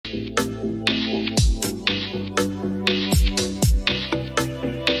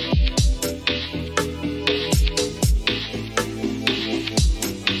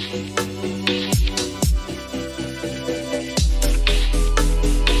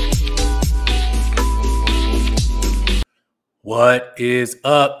What is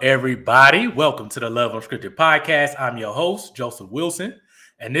up, everybody? Welcome to the Love Unscripted podcast. I'm your host, Joseph Wilson,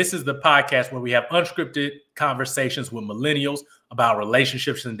 and this is the podcast where we have unscripted conversations with millennials about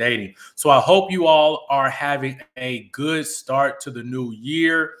relationships and dating. So I hope you all are having a good start to the new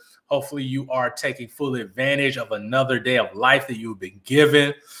year. Hopefully you are taking full advantage of another day of life that you've been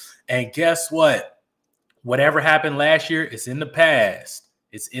given. And guess what? Whatever happened last year, it's in the past.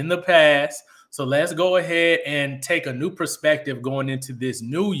 It's in the past. So let's go ahead and take a new perspective going into this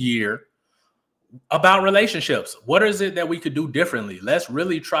new year about relationships. What is it that we could do differently? Let's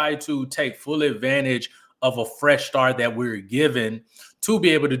really try to take full advantage of a fresh start that we're given to be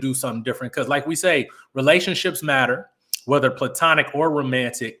able to do something different. Because like we say, relationships matter, whether platonic or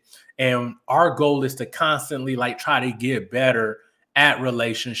romantic. And our goal is to constantly try to get better at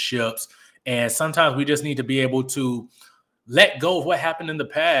relationships. And sometimes we just need to be able to let go of what happened in the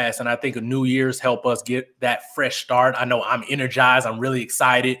past. And I think a New Year's help us get that fresh start. I know I'm energized. I'm really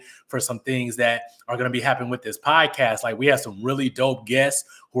excited for some things that are going to be happening with this podcast. Like we have some really dope guests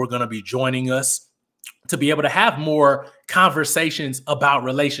who are going to be joining us to be able to have more conversations about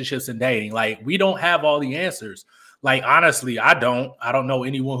relationships and dating. Like we don't have all the answers. Like, honestly, I don't know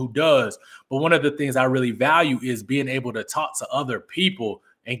anyone who does. But one of the things I really value is being able to talk to other people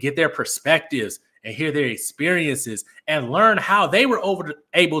and get their perspectives and hear their experiences and learn how they were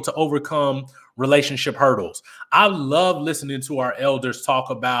able to overcome relationship hurdles. I love listening to our elders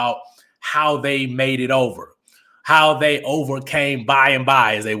talk about how they made it over, how they overcame by and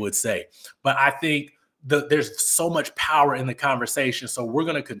by, as they would say. But I think there's so much power in the conversation. So we're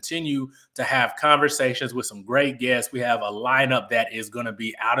going to continue to have conversations with some great guests. We have a lineup that is going to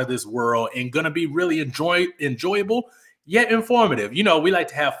be out of this world and going to be really enjoyable, yet informative. You know, we like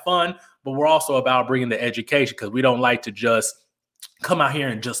to have fun, but we're also about bringing the education because we don't like to just come out here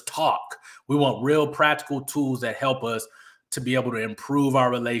and just talk. We want real practical tools that help us to be able to improve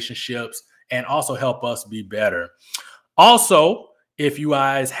our relationships and also help us be better. Also, if you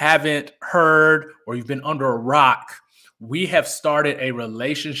guys haven't heard or you've been under a rock, we have started a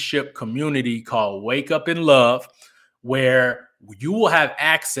relationship community called WakeUpAnLove, where you will have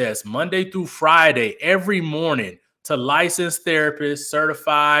access Monday through Friday every morning to licensed therapists,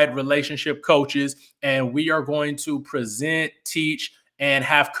 certified relationship coaches, and we are going to present, teach, and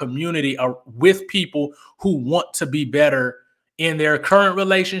have community with people who want to be better in their current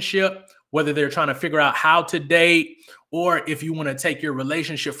relationship, whether they're trying to figure out how to date, or if you want to take your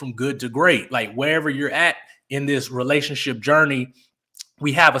relationship from good to great, like wherever you're at in this relationship journey,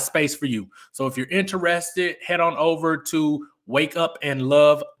 we have a space for you. So if you're interested, head on over to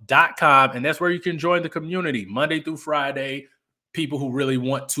WakeUpAnLove.com, and that's where you can join the community Monday through Friday, people who really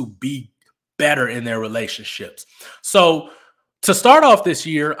want to be better in their relationships. So to start off this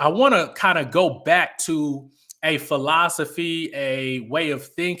year, I want to kind of go back to a philosophy, a way of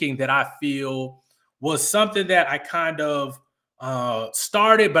thinking that I feel was something that I kind of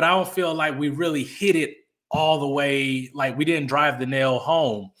started, but I don't feel like we really hit it all the way, like we didn't drive the nail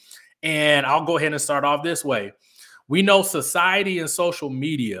home. And I'll go ahead and start off this way. We know society and social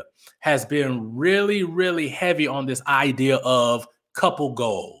media has been really, really heavy on this idea of couple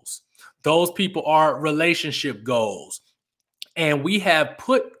goals. Those people are relationship goals. And we have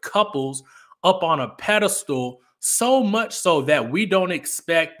put couples up on a pedestal so much so that we don't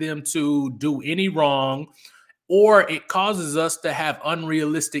expect them to do any wrong, or it causes us to have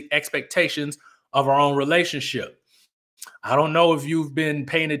unrealistic expectations of our own relationship. I don't know if you've been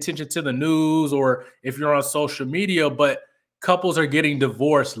paying attention to the news or if you're on social media, but couples are getting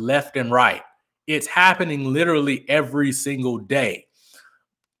divorced left and right. It's happening literally every single day.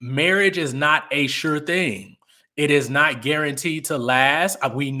 Marriage is not a sure thing. It is not guaranteed to last.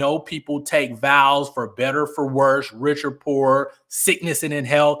 We know people take vows for better, for worse, rich or poor, sickness and in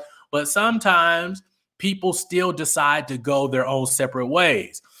health, but sometimes people still decide to go their own separate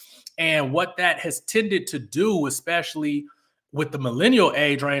ways. And what that has tended to do, especially with the millennial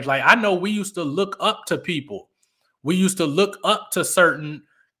age range, like I know we used to look up to people. We used to look up to certain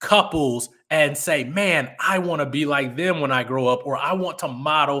couples and say, man, I want to be like them when I grow up, or I want to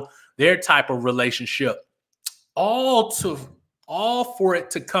model their type of relationship. All for it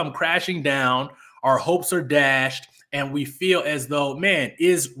to come crashing down. Our hopes are dashed and we feel as though, man,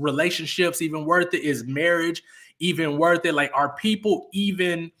 is relationships even worth it? Is marriage even worth it? Like, are people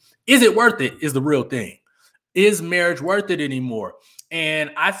even, is it worth it is the real thing. Is marriage worth it anymore?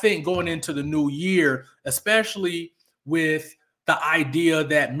 And I think going into the new year, especially with the idea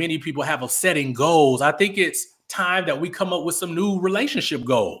that many people have of setting goals, I think it's time that we come up with some new relationship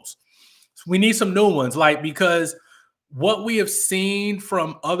goals. We need some new ones, like, because what we have seen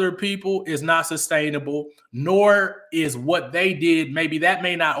from other people is not sustainable, nor is what they did. Maybe that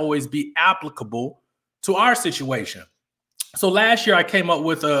may not always be applicable to our situation. So last year I came up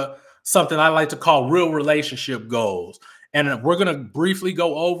with something I like to call real relationship goals. And we're going to briefly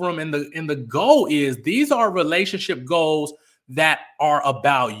go over them. And the goal is these are relationship goals that are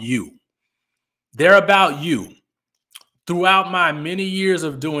about you. They're about you. Throughout my many years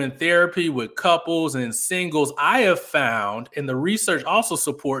of doing therapy with couples and singles, I have found, and the research also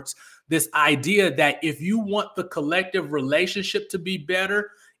supports this idea that if you want the collective relationship to be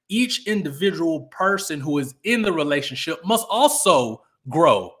better, each individual person who is in the relationship must also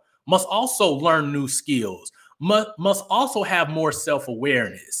grow, must also learn new skills, must also have more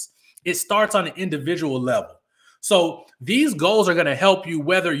self-awareness. It starts on an individual level. So these goals are going to help you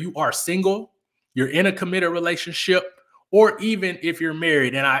whether you are single, you're in a committed relationship, or even if you're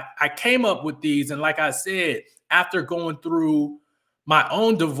married. And I came up with these. And like I said, after going through my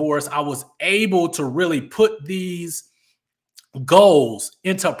own divorce, I was able to really put these goals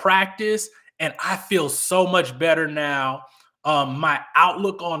into practice. And I feel so much better now. My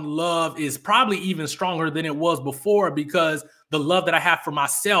outlook on love is probably even stronger than it was before, because the love that I have for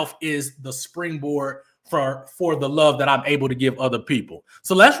myself is the springboard for the love that I'm able to give other people.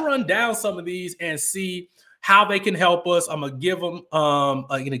 So let's run down some of these and see how they can help us. I'm going to give them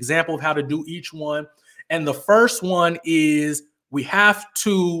an example of how to do each one. And the first one is we have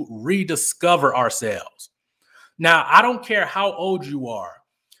to rediscover ourselves. Now, I don't care how old you are.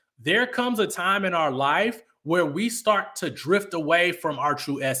 There comes a time in our life where we start to drift away from our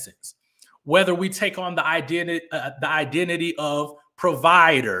true essence, whether we take on the identity of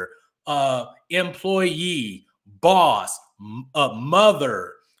provider, employee, boss,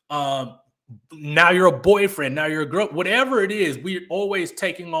 mother, now you're a boyfriend, now you're a girl, whatever it is, we're always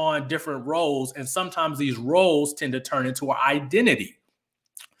taking on different roles. And sometimes these roles tend to turn into our identity.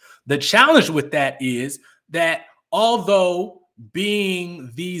 The challenge with that is that although being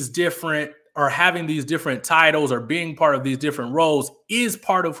these different or having these different titles or being part of these different roles is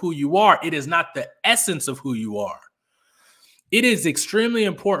part of who you are, it is not the essence of who you are. It is extremely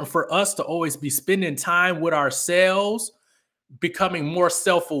important for us to always be spending time with ourselves, becoming more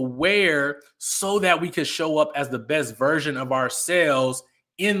self-aware so that we can show up as the best version of ourselves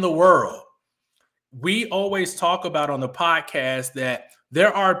in the world. We always talk about on the podcast that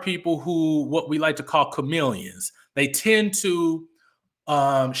there are people who, what we like to call chameleons. They tend to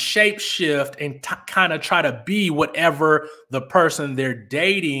shape shift and kind of try to be whatever the person they're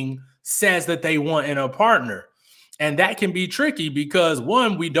dating says that they want in a partner. And that can be tricky because,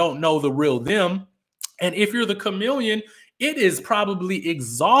 one, we don't know the real them. And if you're the chameleon, it is probably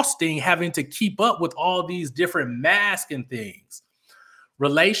exhausting having to keep up with all these different masks and things.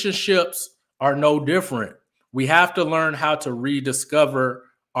 Relationships are no different. We have to learn how to rediscover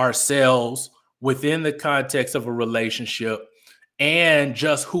ourselves within the context of a relationship and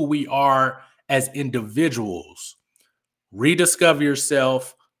just who we are as individuals. Rediscover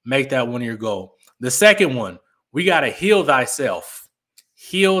yourself, make that one of your goals. The second one, we got to heal thyself.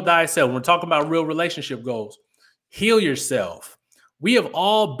 Heal thyself. We're talking about real relationship goals. Heal yourself. We have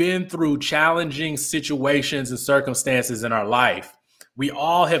all been through challenging situations and circumstances in our life. We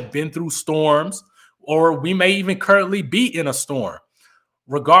all have been through storms, or we may even currently be in a storm.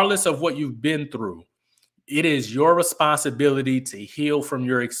 Regardless of what you've been through, it is your responsibility to heal from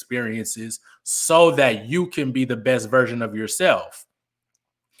your experiences so that you can be the best version of yourself.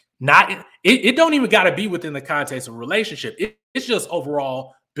 It don't even got to be within the context of a relationship. It's just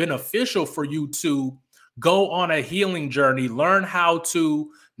overall beneficial for you to go on a healing journey, learn how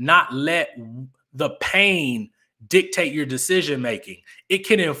to not let the pain dictate your decision making. It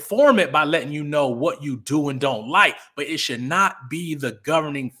can inform it by letting you know what you do and don't like, but it should not be the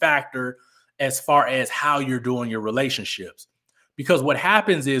governing factor as far as how you're doing your relationships. Because what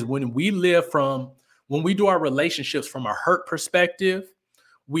happens is when we do our relationships from a hurt perspective,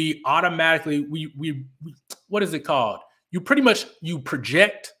 we automatically, what is it called? You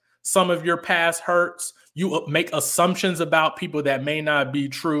project some of your past hurts. You make assumptions about people that may not be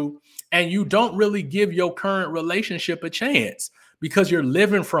true. And you don't really give your current relationship a chance because you're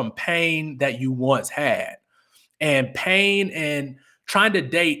living from pain that you once had. And pain and trying to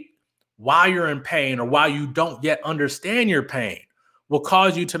date while you're in pain or while you don't yet understand your pain will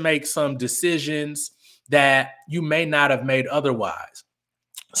cause you to make some decisions that you may not have made otherwise.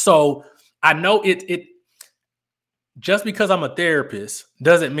 So I know it just because I'm a therapist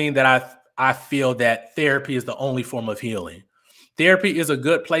doesn't mean that I feel that therapy is the only form of healing. Therapy is a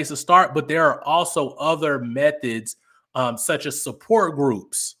good place to start, but there are also other methods, such as support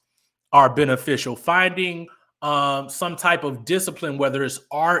groups are beneficial. Finding some type of discipline, whether it's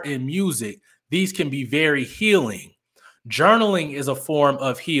art and music, these can be very healing. Journaling is a form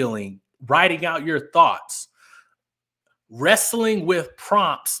of healing, writing out your thoughts, wrestling with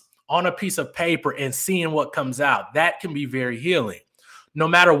prompts on a piece of paper and seeing what comes out. That can be very healing. No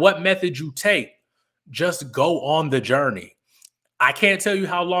matter what method you take, just go on the journey. I can't tell you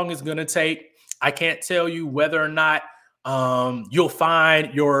how long it's going to take. I can't tell you whether or not you'll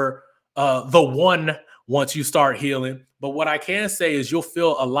find your the one once you start healing. But what I can say is you'll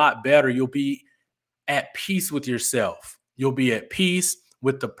feel a lot better. You'll be at peace with yourself. You'll be at peace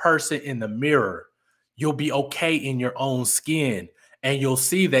with the person in the mirror. You'll be okay in your own skin. And you'll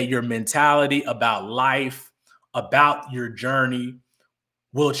see that your mentality about life, about your journey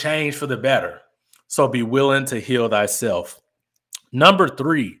will change for the better. So be willing to heal thyself. Number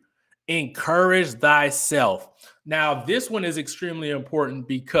 3, encourage thyself. Now, this one is extremely important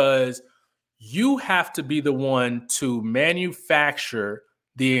because you have to be the one to manufacture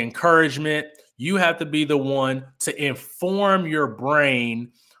the encouragement. You have to be the one to inform your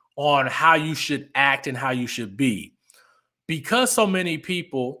brain on how you should act and how you should be. Because so many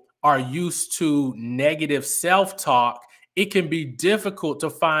people are used to negative self-talk, it can be difficult to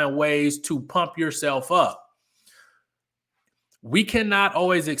find ways to pump yourself up. We cannot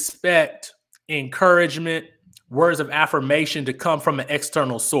always expect encouragement, words of affirmation to come from an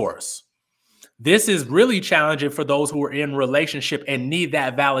external source. This is really challenging for those who are in a relationship and need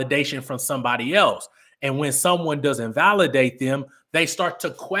that validation from somebody else. And when someone doesn't validate them, they start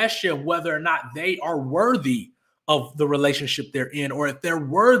to question whether or not they are worthy of the relationship they're in, or if they're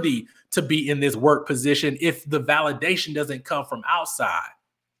worthy to be in this work position if the validation doesn't come from outside.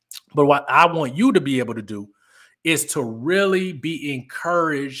 But what I want you to be able to do is to really be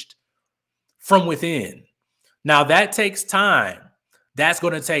encouraged from within. Now, that takes time. That's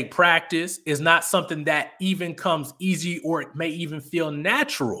going to take practice. It's not something that even comes easy, or it may even feel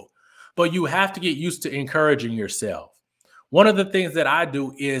natural, but you have to get used to encouraging yourself. One of the things that I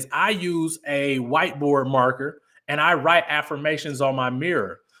do is I use a whiteboard marker and I write affirmations on my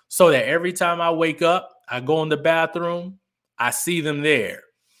mirror so that every time I wake up, I go in the bathroom, I see them there.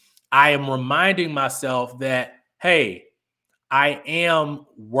 I am reminding myself that, hey, I am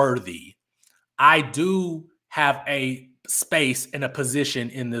worthy. I do have a space and a position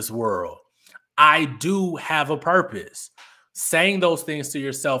in this world. I do have a purpose. Saying those things to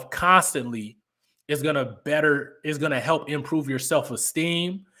yourself constantly is going to help improve your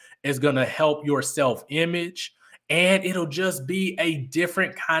self-esteem. It's going to help your self-image. And it'll just be a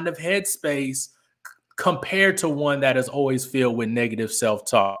different kind of headspace compared to one that is always filled with negative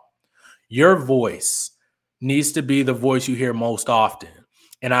self-talk. Your voice needs to be the voice you hear most often.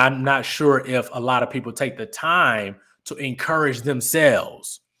 And I'm not sure if a lot of people take the time to encourage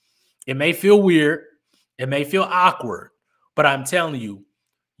themselves. It may feel weird. It may feel awkward. But I'm telling you,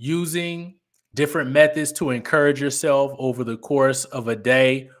 using different methods to encourage yourself over the course of a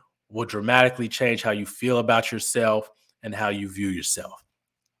day will dramatically change how you feel about yourself and how you view yourself.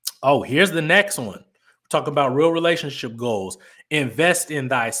 Oh, here's the next one. We're talking about real relationship goals. Invest in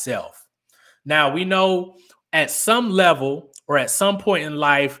thyself. Now, we know at some level or at some point in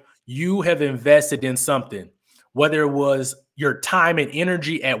life, you have invested in something, whether it was your time and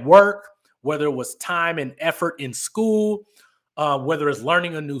energy at work, whether it was time and effort in school, whether it's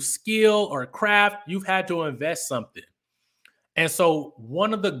learning a new skill or a craft, you've had to invest something. And so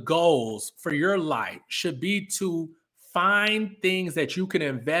one of the goals for your life should be to find things that you can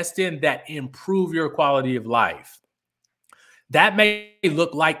invest in that improve your quality of life. That may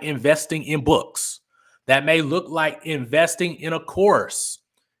look like investing in books. That may look like investing in a course.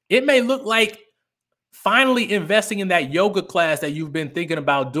 It may look like finally investing in that yoga class that you've been thinking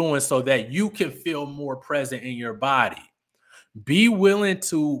about doing so that you can feel more present in your body. Be willing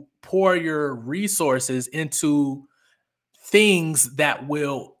to pour your resources into things that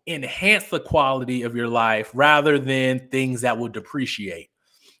will enhance the quality of your life rather than things that will depreciate.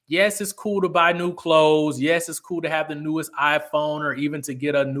 Yes, it's cool to buy new clothes. Yes, it's cool to have the newest iPhone or even to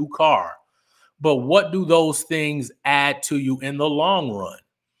get a new car. But what do those things add to you in the long run?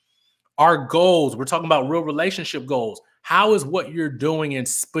 Our goals, we're talking about real relationship goals. How is what you're doing and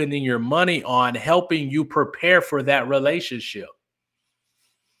spending your money on helping you prepare for that relationship?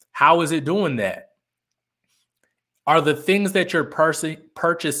 How is it doing that? Are the things that you're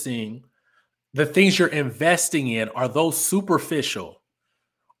purchasing, the things you're investing in, are those superficial?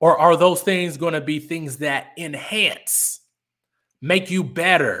 Or are those things going to be things that enhance, make you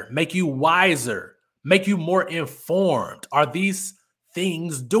better, make you wiser, make you more informed? Are these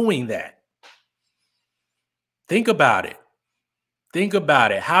things doing that? Think about it. Think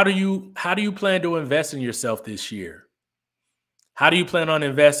about it. How do you plan to invest in yourself this year? How do you plan on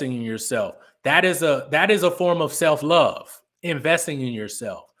investing in yourself? That is a form of self-love, investing in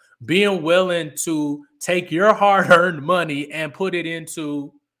yourself, being willing to take your hard-earned money and put it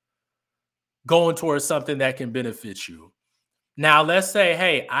into going towards something that can benefit you. Now, let's say,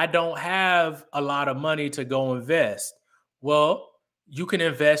 hey, I don't have a lot of money to go invest. Well, you can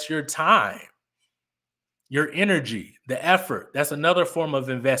invest your time, your energy, the effort. That's another form of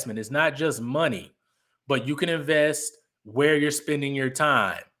investment. It's not just money, but you can invest where you're spending your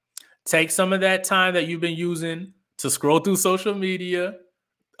time. Take some of that time that you've been using to scroll through social media,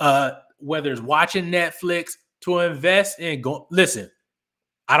 whether it's watching Netflix, to invest in go. Listen,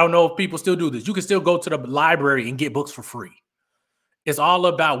 I don't know if people still do this. You can still go to the library and get books for free. It's all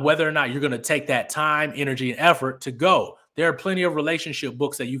about whether or not you're going to take that time, energy, and effort to go. There are plenty of relationship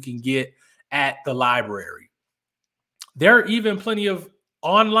books that you can get at the library. There are even plenty of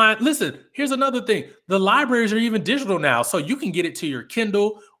online. Listen, here's another thing. The libraries are even digital now, so you can get it to your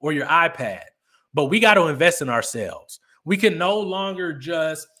Kindle or your iPad. But we got to invest in ourselves. We can no longer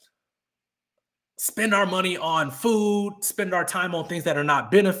just spend our money on food, spend our time on things that are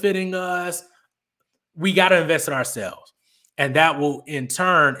not benefiting us. We got to invest in ourselves. And that will, in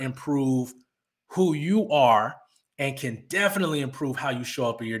turn, improve who you are and can definitely improve how you show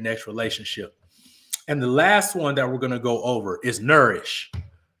up in your next relationship. And the last one that we're going to go over is nourish.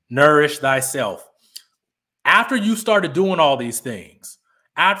 Nourish thyself. After you started doing all these things,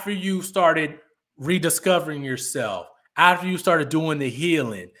 after you started rediscovering yourself, after you started doing the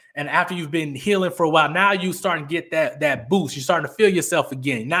healing, and after you've been healing for a while, now you starting to get that boost. You're starting to feel yourself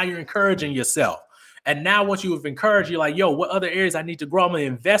again. Now you're encouraging yourself. And now once you have encouraged, you're like, yo, what other areas I need to grow? I'm going to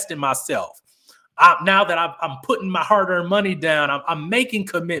invest in myself. Now that I'm putting my hard-earned money down, I'm making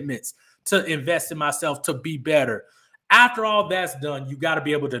commitments to invest in myself to be better. After all that's done, you got to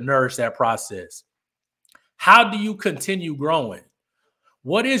be able to nourish that process. How do you continue growing?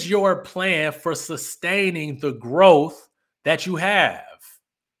 What is your plan for sustaining the growth that you have?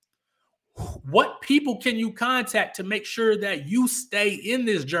 What people can you contact to make sure that you stay in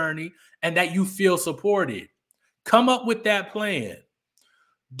this journey and that you feel supported? Come up with that plan.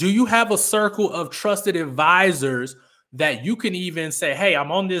 Do you have a circle of trusted advisors that you can even say, hey,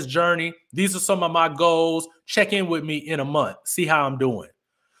 I'm on this journey. These are some of my goals. Check in with me in a month. See how I'm doing.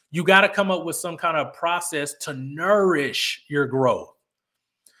 You got to come up with some kind of process to nourish your growth.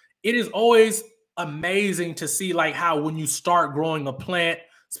 It is always amazing to see like how when you start growing a plant,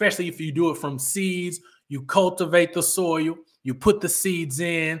 especially if you do it from seeds, you cultivate the soil, you put the seeds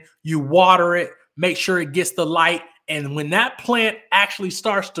in, you water it, make sure it gets the light. And when that plant actually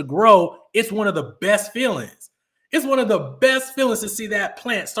starts to grow, it's one of the best feelings. It's one of the best feelings to see that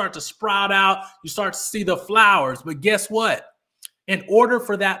plant start to sprout out. You start to see the flowers. But guess what? In order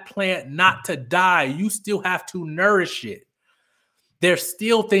for that plant not to die, you still have to nourish it. There's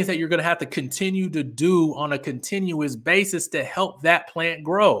still things that you're going to have to continue to do on a continuous basis to help that plant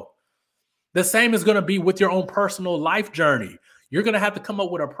grow. The same is going to be with your own personal life journey. You're going to have to come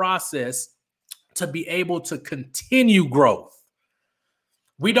up with a process to be able to continue growth.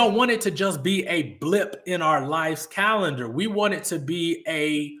 We don't want it to just be a blip in our life's calendar. We want it to be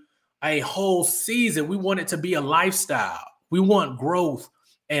a whole season. We want it to be a lifestyle. We want growth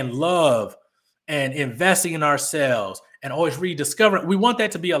and love and investing in ourselves and always rediscovering. We want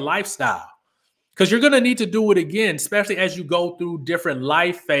that to be a lifestyle because you're going to need to do it again, especially as you go through different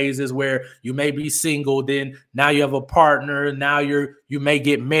life phases where you may be single, then now you have a partner, now you may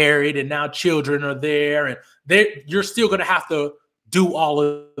get married, and now children are there, and you're still going to have to do all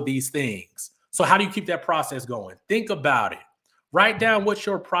of these things. So how do you keep that process going? Think about it. Write down what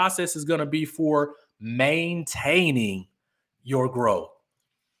your process is going to be for maintaining your growth.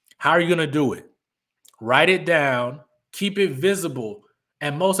 How are you going to do it? Write it down, keep it visible,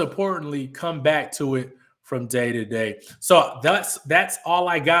 and most importantly, come back to it from day to day. So that's all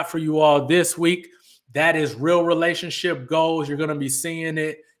I got for you all this week. That is real relationship goals. You're going to be seeing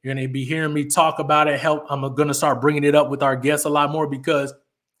it. You're going to be hearing me talk about it. I'm going to start bringing it up with our guests a lot more because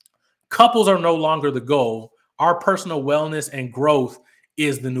couples are no longer the goal. Our personal wellness and growth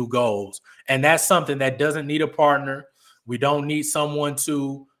is the new goals. And that's something that doesn't need a partner. We don't need someone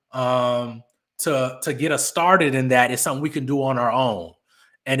to get us started in that. It's something we can do on our own.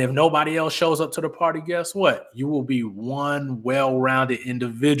 And if nobody else shows up to the party, guess what? You will be one well-rounded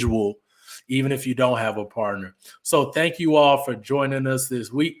individual, even if you don't have a partner. So thank you all for joining us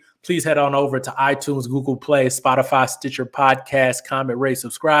this week. Please head on over to iTunes, Google Play, Spotify, Stitcher Podcast, comment, rate,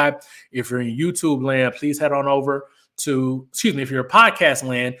 subscribe. If you're in YouTube land, please head on over if you're a podcast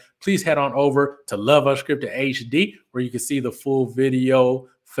land, please head on over to Love Unscripted HD, where you can see the full video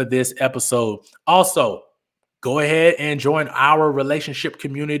for this episode. Also, go ahead and join our relationship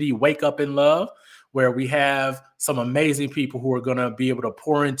community, Wake Up in Love, where we have some amazing people who are going to be able to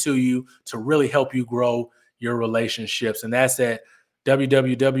pour into you to really help you grow your relationships. And that's at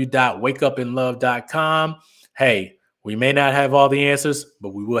www.wakeupinlove.com. Hey, we may not have all the answers,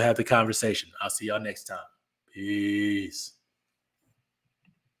 but we will have the conversation. I'll see y'all next time. Peace.